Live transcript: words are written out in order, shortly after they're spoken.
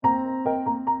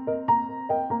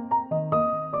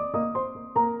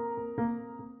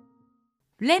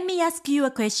Let me ask you a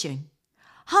question.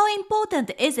 How important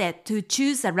is it to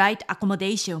choose the right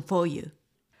accommodation for you?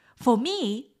 For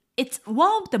me, it's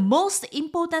one of the most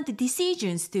important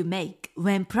decisions to make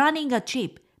when planning a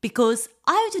trip because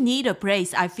I would need a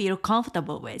place I feel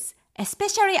comfortable with,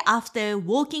 especially after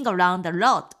walking around a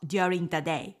lot during the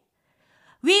day.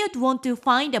 We would want to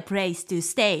find a place to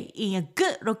stay in a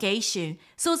good location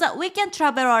so that we can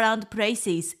travel around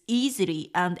places easily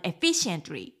and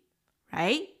efficiently,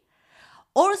 right?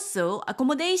 Also,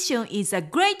 accommodation is a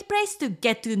great place to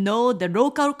get to know the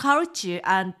local culture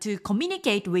and to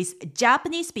communicate with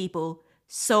Japanese people.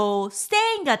 So,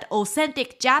 staying at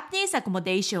authentic Japanese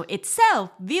accommodation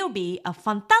itself will be a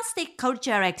fantastic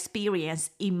cultural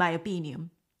experience in my opinion.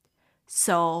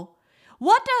 So,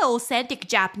 what are authentic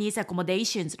Japanese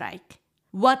accommodations like?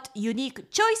 What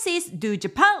unique choices do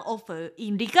Japan offer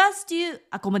in regards to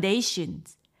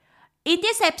accommodations? In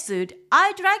this episode,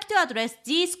 I'd like to address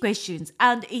these questions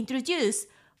and introduce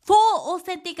 4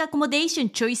 authentic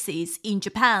accommodation choices in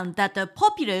Japan that are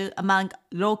popular among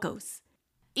locals.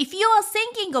 If you are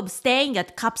thinking of staying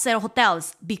at capsule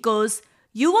hotels because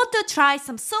you want to try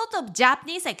some sort of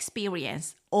Japanese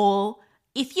experience, or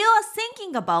if you are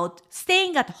thinking about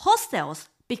staying at hostels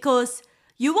because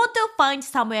you want to find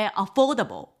somewhere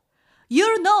affordable,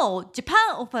 you'll know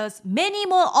Japan offers many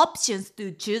more options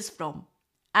to choose from.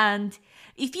 And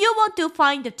if you want to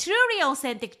find a truly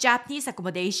authentic Japanese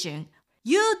accommodation,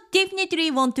 you definitely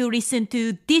want to listen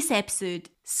to this episode.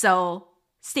 So,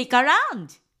 stick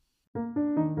around!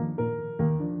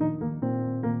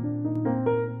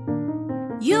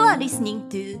 You are listening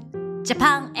to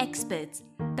Japan Experts,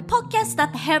 the podcast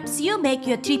that helps you make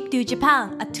your trip to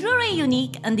Japan a truly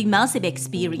unique and immersive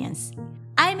experience.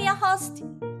 I'm your host,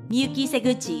 Miyuki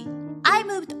Seguchi. I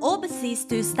moved overseas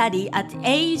to study at the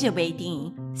age of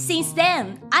 18. Since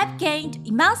then, I've gained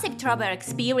immersive travel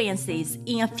experiences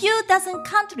in a few dozen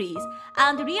countries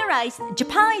and realized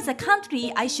Japan is a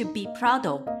country I should be proud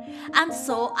of. And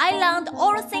so I learned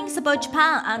all things about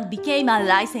Japan and became a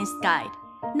licensed guide.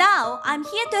 Now, I'm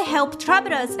here to help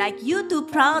travelers like you to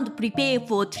plan and prepare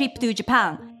for a trip to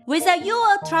Japan. Whether you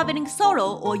are traveling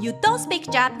solo or you don't speak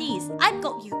Japanese, I've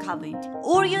got you covered.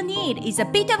 All you need is a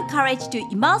bit of courage to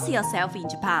immerse yourself in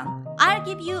Japan. I'll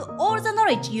give you all the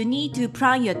knowledge you need to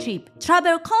plan your trip,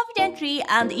 travel confidently,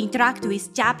 and interact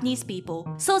with Japanese people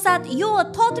so that you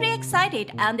are totally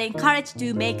excited and encouraged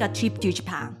to make a trip to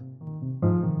Japan.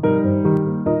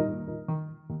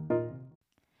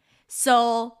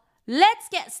 So, let's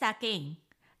get stuck in.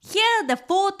 Here are the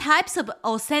 4 types of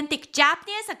authentic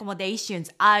Japanese accommodations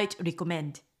I'd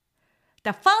recommend.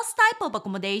 The first type of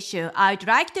accommodation I'd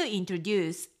like to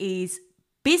introduce is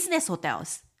business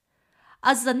hotels.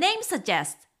 As the name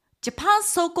suggests, Japan's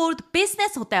so-called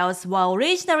business hotels were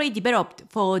originally developed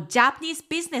for Japanese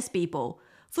business people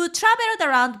who traveled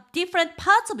around different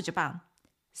parts of Japan.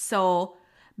 So,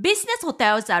 business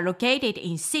hotels are located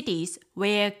in cities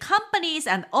where companies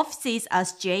and offices are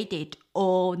situated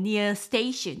or near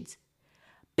stations.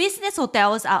 Business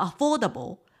hotels are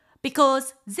affordable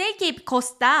because they keep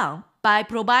costs down by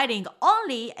providing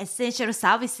only essential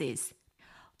services.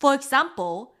 For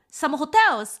example, some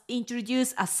hotels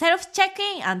introduce a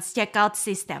self-check-in and check-out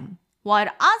system, while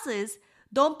others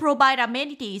don't provide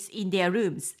amenities in their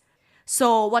rooms.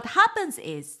 So what happens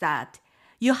is that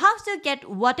you have to get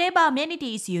whatever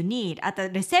amenities you need at the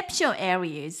reception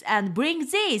areas and bring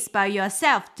these by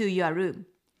yourself to your room.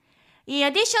 In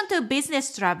addition to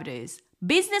business travelers,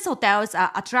 business hotels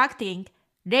are attracting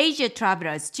leisure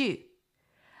travelers too.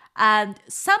 And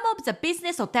some of the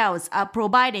business hotels are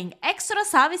providing extra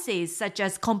services such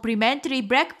as complimentary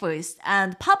breakfast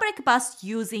and public baths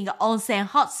using onsen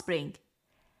hot spring.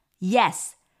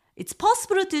 Yes, it's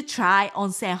possible to try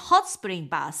onsen hot spring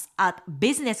baths at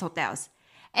business hotels,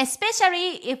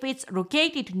 especially if it's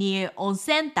located near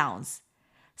onsen towns.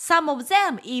 Some of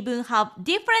them even have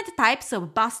different types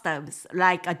of bathtubs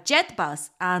like a jet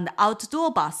bath and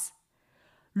outdoor bath.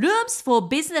 Rooms for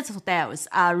business hotels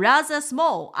are rather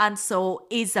small and so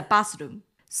is a bathroom.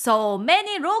 So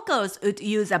many locals would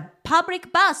use a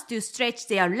public bath to stretch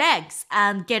their legs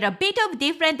and get a bit of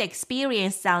different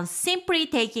experience than simply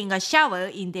taking a shower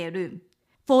in their room.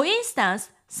 For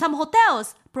instance, some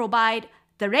hotels provide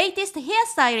the latest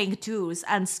hairstyling tools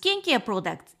and skincare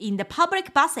products in the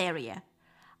public bath area.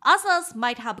 Others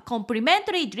might have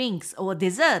complimentary drinks or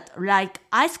dessert like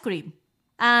ice cream.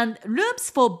 And rooms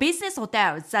for business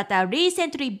hotels that are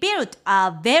recently built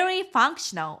are very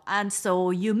functional, and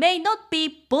so you may not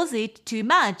be bothered too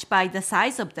much by the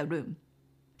size of the room.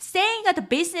 Staying at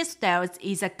business hotels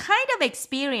is a kind of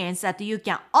experience that you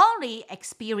can only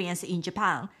experience in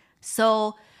Japan,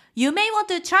 so You may want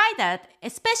to try that,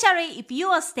 especially if you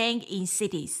are staying in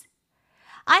cities.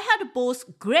 I had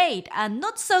both great and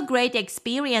not so great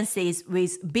experiences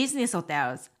with business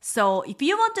hotels. So if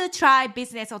you want to try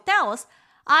business hotels,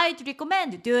 I'd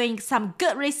recommend doing some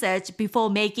good research before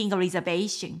making a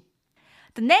reservation.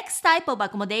 The next type of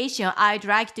accommodation I'd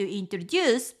like to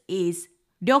introduce is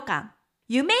ryokan.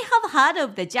 You may have heard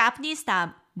of the Japanese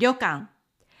term ryokan.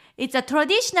 It's a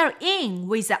traditional inn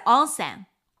with an onsen.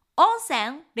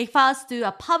 Onsen refers to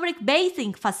a public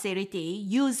bathing facility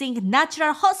using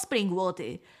natural hot spring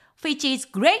water, which is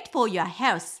great for your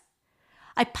health.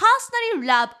 I personally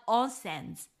love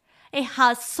onsens. It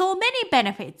has so many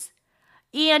benefits.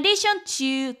 In addition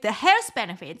to the health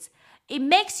benefits, it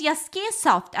makes your skin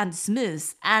soft and smooth,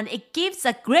 and it gives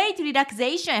a great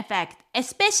relaxation effect,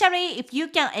 especially if you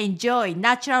can enjoy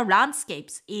natural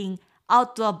landscapes in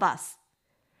outdoor baths.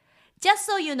 Just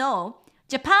so you know,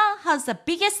 Japan has the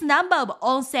biggest number of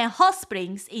onsen hot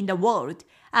springs in the world,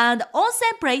 and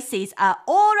onsen places are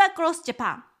all across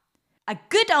Japan. A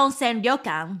good onsen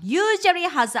ryokan usually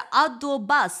has an outdoor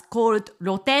bath called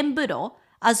rotenburo,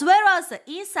 as well as an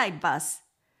inside bath.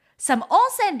 Some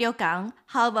onsen ryokan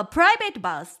have a private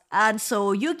bath, and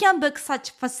so you can book such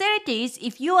facilities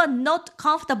if you are not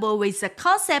comfortable with the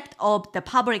concept of the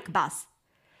public bath.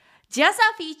 The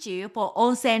other feature for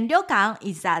onsen ryokan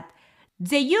is that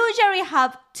they usually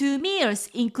have 2 meals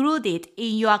included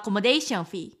in your accommodation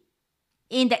fee.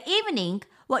 In the evening,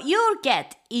 what you'll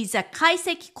get is a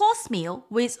kaiseki course meal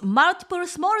with multiple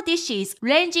small dishes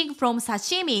ranging from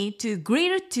sashimi to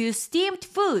grilled to steamed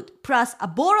food, plus a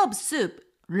bowl of soup,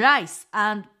 rice,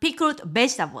 and pickled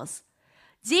vegetables.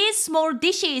 These small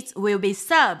dishes will be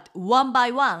served one by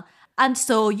one, and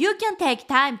so you can take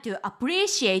time to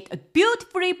appreciate a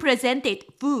beautifully presented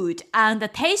food and the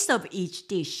taste of each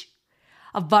dish.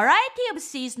 A variety of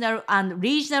seasonal and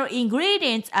regional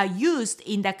ingredients are used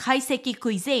in the kaiseki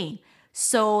cuisine,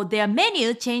 so their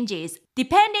menu changes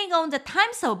depending on the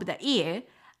times of the year.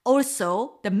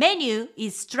 Also, the menu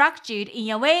is structured in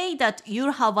a way that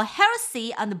you'll have a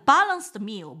healthy and balanced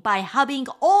meal by having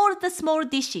all the small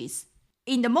dishes.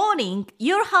 In the morning,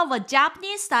 you'll have a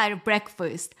Japanese-style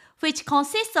breakfast, which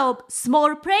consists of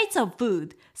small plates of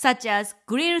food, such as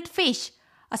grilled fish,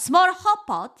 a small hot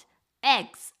pot,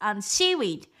 eggs, and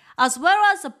seaweed, as well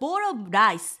as a bowl of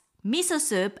rice, miso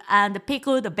soup, and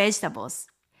pickled vegetables.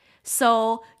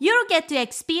 So, you'll get to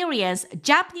experience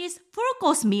Japanese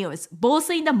full-course meals both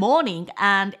in the morning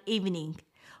and evening,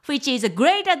 which is a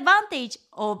great advantage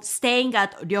of staying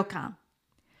at ryokan.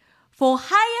 For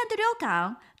high-end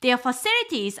ryokan, their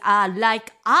facilities are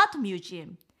like art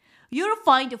museum. You'll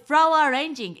find flower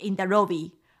arranging in the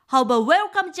lobby, have a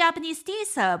welcome Japanese tea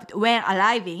served when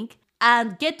arriving,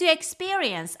 and get to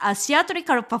experience a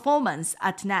theatrical performance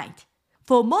at night.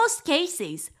 For most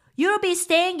cases, you'll be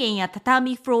staying in a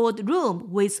tatami-floored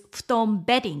room with futon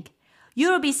bedding.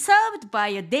 You'll be served by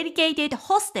a dedicated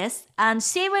hostess, and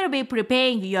she will be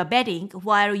preparing your bedding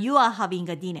while you are having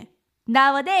a dinner.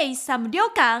 Nowadays, some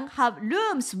ryokan have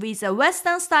rooms with a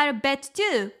Western-style bed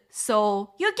too,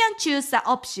 so you can choose the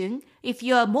option if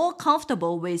you are more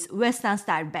comfortable with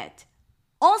Western-style bed.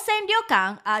 Onsen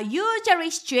ryokan are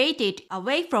usually situated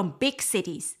away from big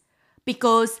cities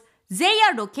because they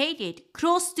are located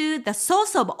close to the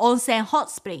source of onsen hot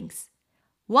springs.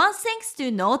 One thing to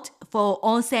note for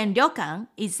onsen ryokan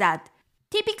is that,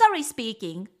 typically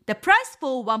speaking, the price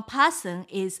for one person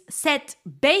is set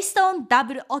based on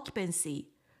double occupancy.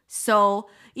 So,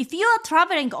 if you are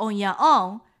traveling on your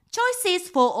own, choices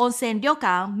for onsen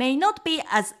ryokan may not be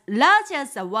as large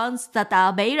as the ones that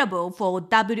are available for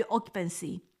double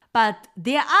occupancy. But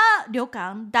there are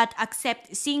ryokan that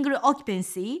accept single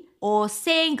occupancy or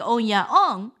staying on your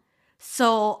own.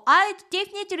 So I'd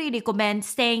definitely recommend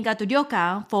staying at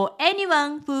ryokan for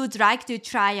anyone who'd like to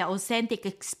try an authentic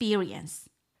experience.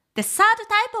 The third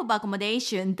type of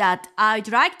accommodation that I'd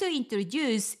like to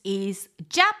introduce is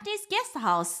Japanese guest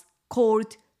house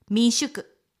called minshuku.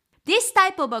 This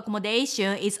type of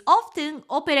accommodation is often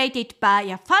operated by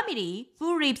a family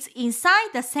who lives inside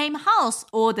the same house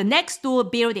or the next door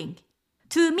building.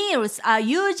 2 meals are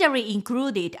usually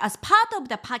included as part of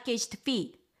the packaged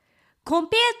fee.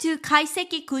 Compared to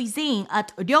kaiseki cuisine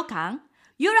at ryokan,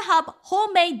 you'll have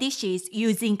homemade dishes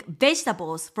using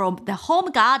vegetables from the home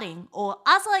garden or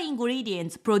other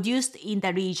ingredients produced in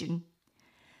the region.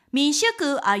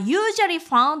 Minshuku are usually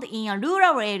found in a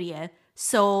rural area,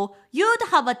 so you'd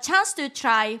have a chance to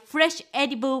try fresh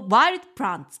edible wild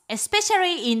plants,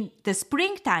 especially in the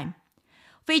springtime,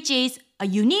 which is a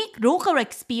unique local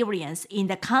experience in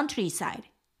the countryside.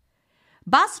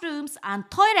 Bathrooms and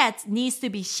toilets need to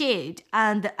be shared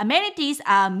and amenities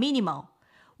are minimal.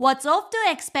 What's often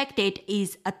expected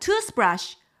is a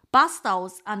toothbrush, bath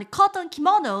towels, and cotton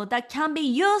kimono that can be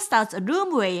used as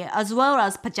room wear as well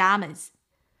as pajamas.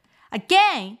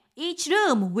 Again, each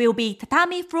room will be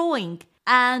tatami flooring,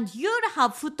 and you'll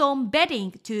have futon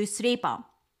bedding to sleep on.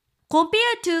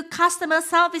 Compared to customer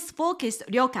service-focused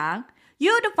ryokan,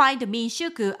 you'd find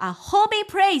Minshuku a homey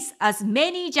place as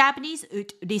many Japanese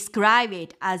would describe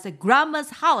it as a grandma's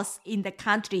house in the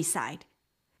countryside.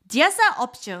 The other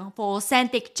option for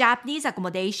authentic Japanese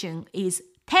accommodation is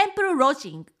temple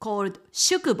lodging called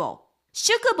shukubo.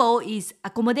 Shukubo is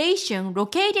accommodation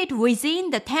located within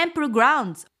the temple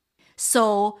grounds,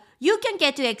 so you can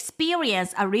get to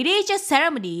experience a religious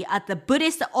ceremony at the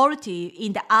Buddhist altar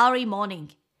in the early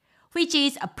morning, which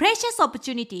is a precious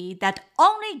opportunity that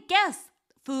only guests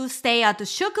who stay at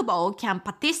shukubo can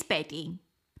participate in.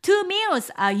 2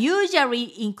 meals are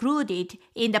usually included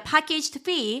in the packaged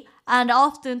fee, and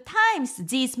oftentimes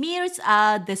these meals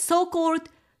are the so-called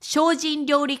shojin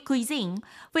ryori cuisine,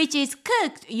 which is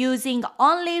cooked using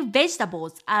only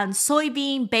vegetables and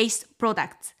soybean-based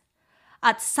products.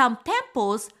 At some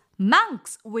temples,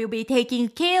 monks will be taking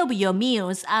care of your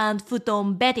meals and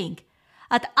futon bedding.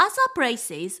 At other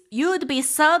places, you'd be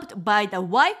served by the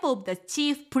wife of the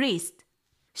chief priest.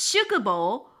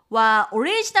 Shukubo were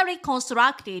originally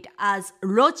constructed as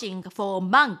lodging for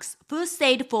monks who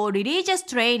stayed for religious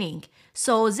training,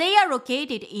 so they are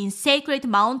located in sacred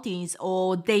mountains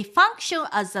or they function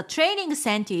as a training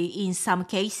center in some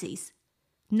cases.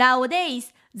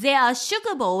 Nowadays, there are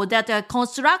shukubo that are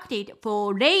constructed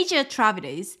for leisure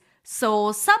travelers,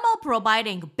 so some are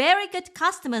providing very good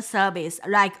customer service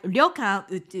like ryokan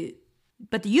would do.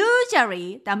 But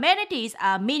usually, the amenities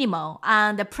are minimal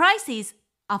and the price is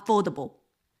affordable.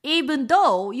 Even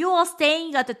though you are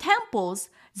staying at the temples,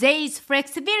 there is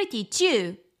flexibility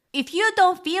too. If you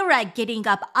don't feel like getting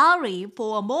up early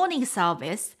for a morning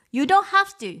service, you don't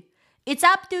have to. It's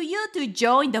up to you to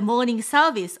join the morning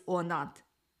service or not.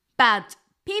 But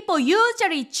people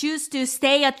usually choose to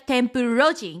stay at temple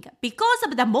lodging because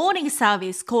of the morning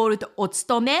service called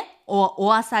otsutome or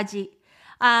oasaji.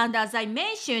 And as I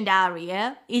mentioned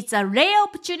earlier, it's a rare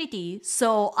opportunity,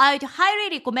 so I'd highly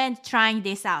recommend trying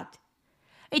this out.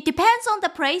 It depends on the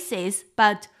places,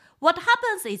 but what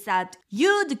happens is that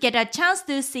you'd get a chance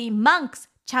to see monks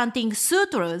chanting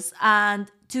sutras and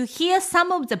to hear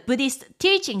some of the Buddhist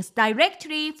teachings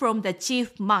directly from the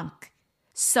chief monk.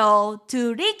 So,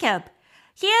 to recap,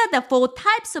 here are the 4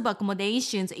 types of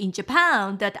accommodations in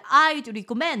Japan that I'd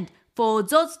recommend for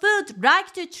those who'd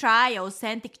like to try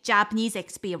authentic Japanese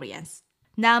experience.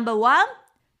 Number 1,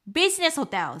 business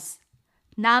hotels.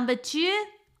 Number 2,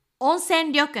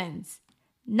 onsen ryokans.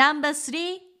 Number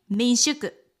 3,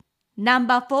 minshuku.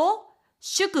 Number 4,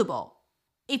 shukubo.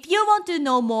 If you want to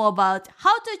know more about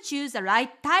how to choose the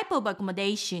right type of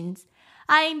accommodations,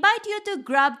 I invite you to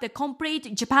grab the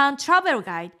complete Japan travel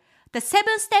guide, the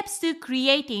 7 steps to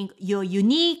creating your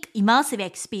unique immersive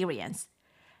experience.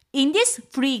 In this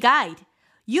free guide,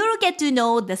 you'll get to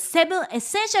know the 7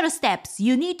 essential steps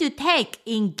you need to take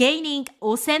in gaining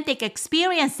authentic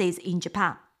experiences in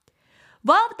Japan.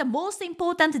 One of the most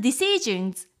important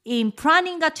decisions in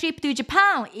planning a trip to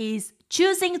Japan is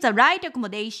choosing the right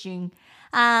accommodation,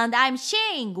 and I'm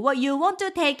sharing what you want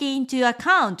to take into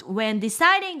account when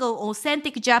deciding on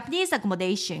authentic Japanese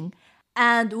accommodation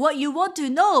and what you want to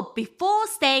know before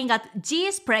staying at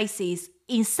these places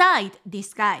inside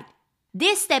this guide.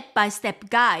 This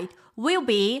step-by-step guide will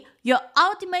be your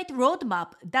ultimate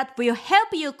roadmap that will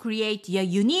help you create your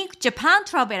unique Japan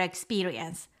travel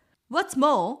experience. What's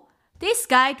more, this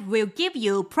guide will give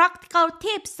you practical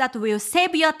tips that will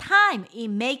save your time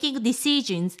in making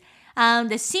decisions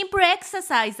and a simple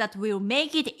exercise that will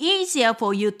make it easier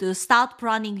for you to start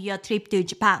planning your trip to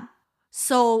Japan.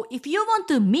 So, if you want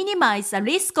to minimize the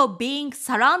risk of being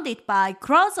surrounded by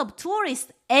crowds of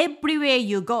tourists everywhere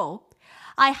you go,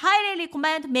 I highly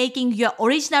recommend making your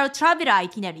original travel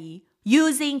itinerary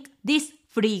using this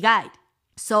free guide.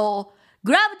 So,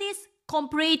 grab this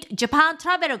complete Japan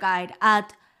travel guide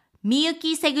at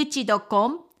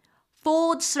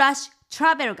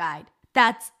miyukiseguchi.com/travel guide.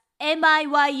 That's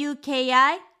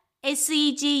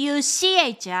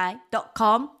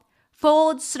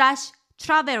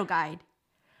miyukiseguchi.com/travel guide.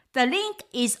 The link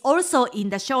is also in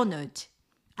the show notes.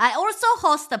 I also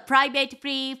host a private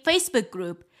free Facebook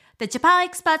group, the Japan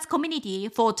Experts Community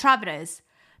for Travelers.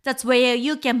 That's where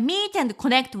you can meet and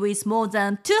connect with more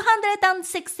than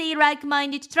 260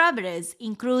 like-minded travelers,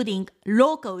 including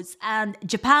locals and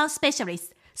Japan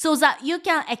specialists, so that you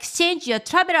can exchange your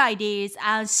travel ideas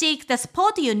and seek the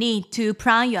support you need to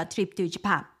plan your trip to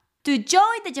Japan. To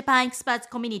join the Japan Experts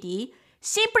Community,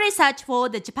 Simply search for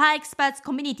the Japan Experts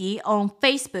community on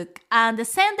Facebook and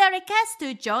send a request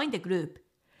to join the group.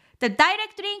 The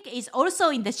direct link is also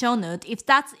in the show note if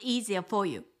that's easier for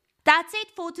you. That's it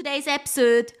for today's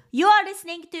episode. You are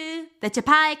listening to the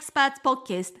Japan Experts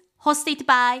Podcast, hosted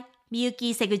by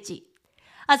Miyuki Seguchi.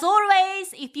 As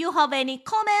always, if you have any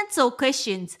comments or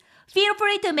questions, feel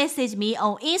free to message me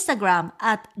on Instagram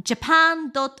at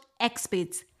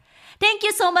japan.experts. Thank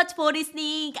you so much for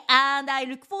listening, and I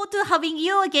look forward to having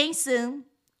you again soon.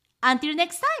 Until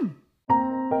next time.